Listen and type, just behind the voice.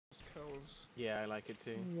Yeah, I like it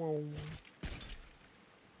too. Whoa.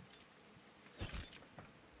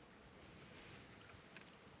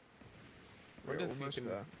 I wonder We're if you almost can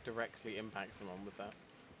there. directly impact someone with that.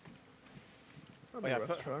 That'd Oh be yeah,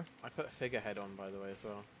 worth a try. I put a figurehead on, by the way, as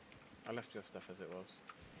well. I left your stuff as it was.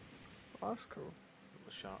 Oh, that's cool.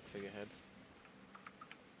 The shark figurehead.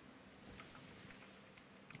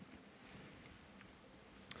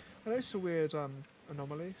 I know it's a weird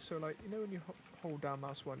anomaly. So like, you know when you hold down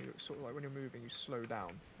mouse one, you sort of like when you're moving, you slow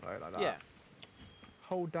down, right, like that. Yeah.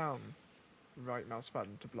 Hold down right mouse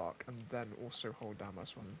button to block, and then also hold down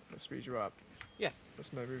mouse one to speed you up. Yes.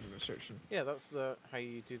 There's no movement restriction. Yeah, that's how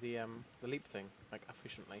you do the leap thing, like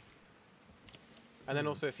efficiently. And then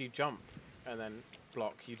also if you jump and then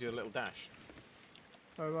block, you do a little dash.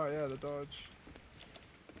 Oh right, yeah, the dodge.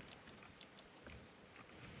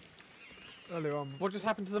 Earlier on. What just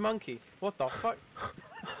happened to the monkey? What the fuck?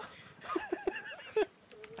 Get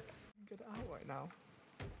it out right now.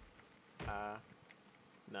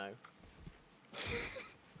 No.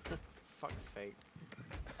 For fuck's sake.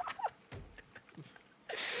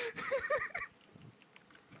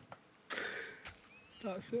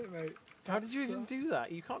 That's it, mate. How did you even do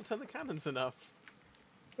that? You can't turn the cannons enough.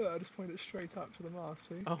 I just pointed it straight up to the mast,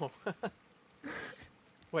 see? Oh.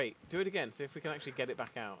 Wait, do it again. See if we can actually get it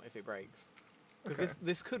back out if it breaks. Because Okay.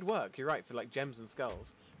 this could work, you're right, for like gems and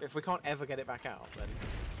skulls. But if we can't ever get it back out, then...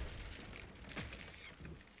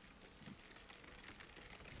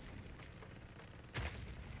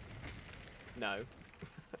 No.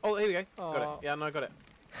 Oh, here we go. Got it. Yeah, no, I got it.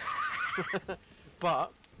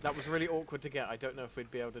 But that was really awkward to get. I don't know if we'd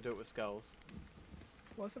be able to do it with skulls.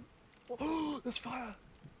 What's it? Oh, there's fire!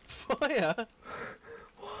 Fire?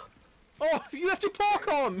 Oh, you left your pork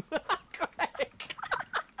on! Greg!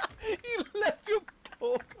 You left your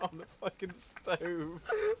pork on the fucking stove.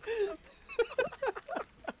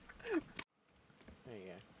 There you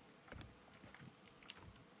go.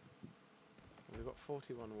 We've got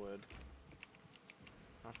 41 wood.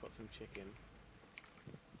 I've got some chicken.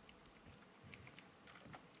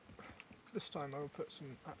 This time I will put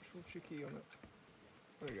some actual chicky on it.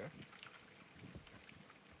 There we go.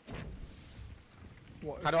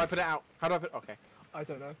 What? How do I put it out? How do I put... Okay. I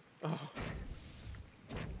don't know. Oh.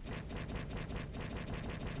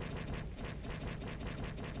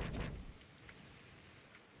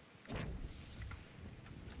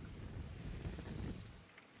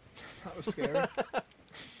 That was scary.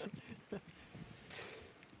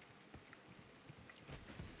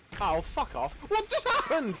 Oh, fuck off. What just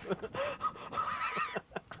happened?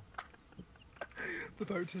 The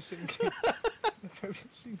boat is sinking. The boat is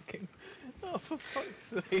sinking. Oh, for fuck's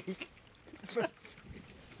sake. The boat is sinking.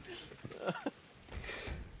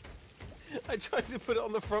 I tried to put it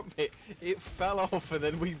on the front bit. It fell off and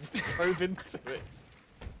then we drove into it.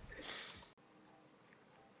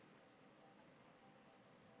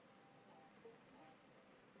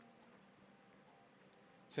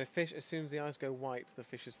 So fish, as soon as the eyes go white, the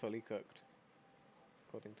fish is fully cooked.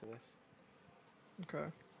 According to this. Okay.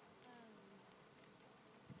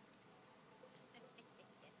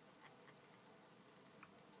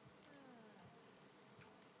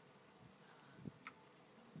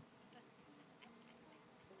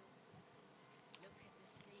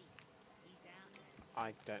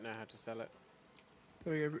 I don't know how to sell it.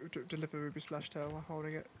 There we go. Deliver ruby slash tail while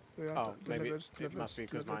holding it. There we are. Oh, maybe Delivered, it delivered, must be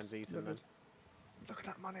because delivered, mine's eaten delivered. Look at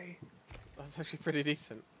that money. That's actually pretty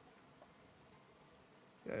decent.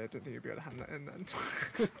 Yeah, I don't think you'll be able to hand that in then.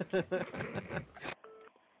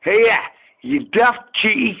 Hey, you daft,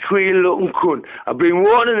 cheeky, queer looking cunt. I've been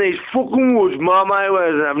wanting these fucking woods my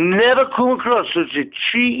ways, and I've never come across such a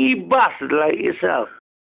cheeky bastard like yourself.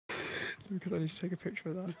 Because I need to take a picture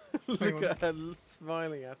of that. Look at her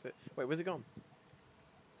smiling at it. Wait, where's it gone?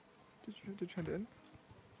 Did you hand it in?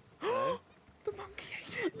 No. The monkey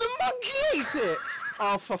ate it! The monkey ate it!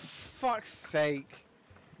 Oh, for fuck's sake.